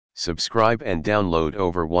Subscribe and download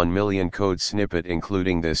over 1 million code snippet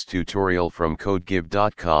including this tutorial from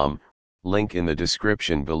codegive.com, link in the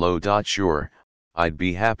description below. Sure, I'd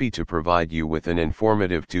be happy to provide you with an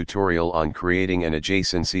informative tutorial on creating an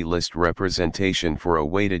adjacency list representation for a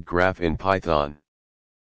weighted graph in Python.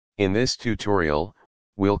 In this tutorial,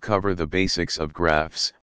 we'll cover the basics of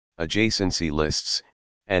graphs, adjacency lists,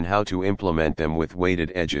 and how to implement them with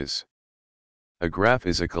weighted edges. A graph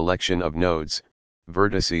is a collection of nodes,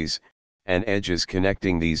 vertices, and edges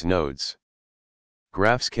connecting these nodes.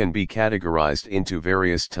 Graphs can be categorized into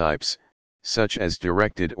various types, such as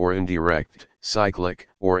directed or indirect, cyclic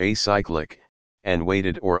or acyclic, and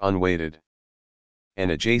weighted or unweighted. An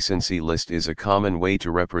adjacency list is a common way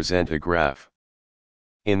to represent a graph.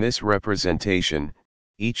 In this representation,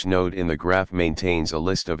 each node in the graph maintains a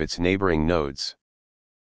list of its neighboring nodes.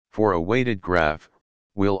 For a weighted graph,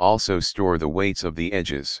 we'll also store the weights of the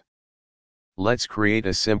edges. Let's create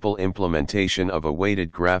a simple implementation of a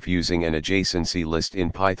weighted graph using an adjacency list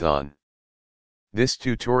in Python. This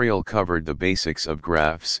tutorial covered the basics of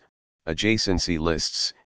graphs, adjacency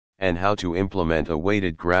lists, and how to implement a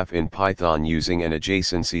weighted graph in Python using an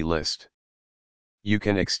adjacency list. You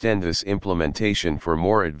can extend this implementation for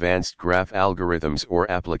more advanced graph algorithms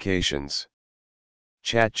or applications.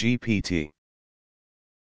 ChatGPT